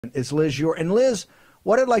is Liz Ure. And Liz,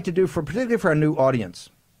 what I'd like to do, particularly for our new audience,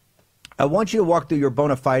 I want you to walk through your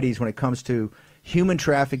bona fides when it comes to human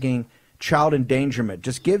trafficking, child endangerment.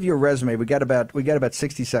 Just give your resume. We got about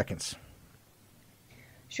 60 seconds.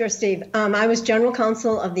 Sure, Steve. I was general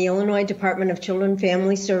counsel of the Illinois Department of Children and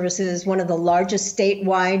Family Services, one of the largest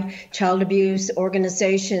statewide child abuse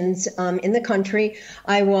organizations in the country.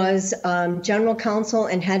 I was general counsel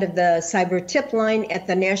and head of the cyber tip line at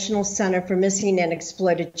the National Center for Missing and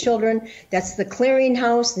Exploited Children. That's the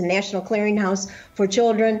clearinghouse, the National Clearinghouse for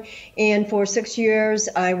Children. And for 6 years,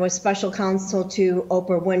 I was special counsel to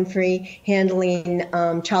Oprah Winfrey, handling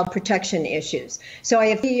child protection issues. So I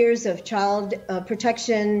have 3 years of child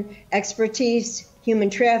protection expertise, human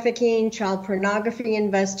trafficking, child pornography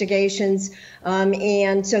investigations,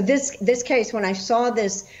 and so this case, when I saw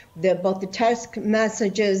this, both the text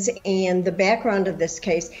messages and the background of this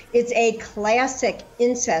case, it's a classic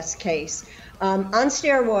incest case. On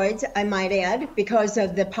steroids, I might add, because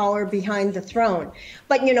of the power behind the throne.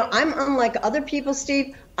 But, you know, I'm unlike other people,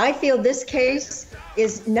 Steve. I feel this case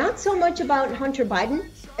is not so much about Hunter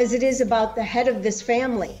Biden as it is about the head of this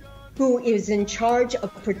family, who is in charge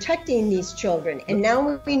of protecting these children. And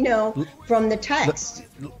now we know from the text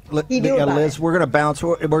he knew about Liz, it. we're going to bounce.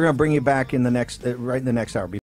 We're going to bring you back in the next, right in the next hour.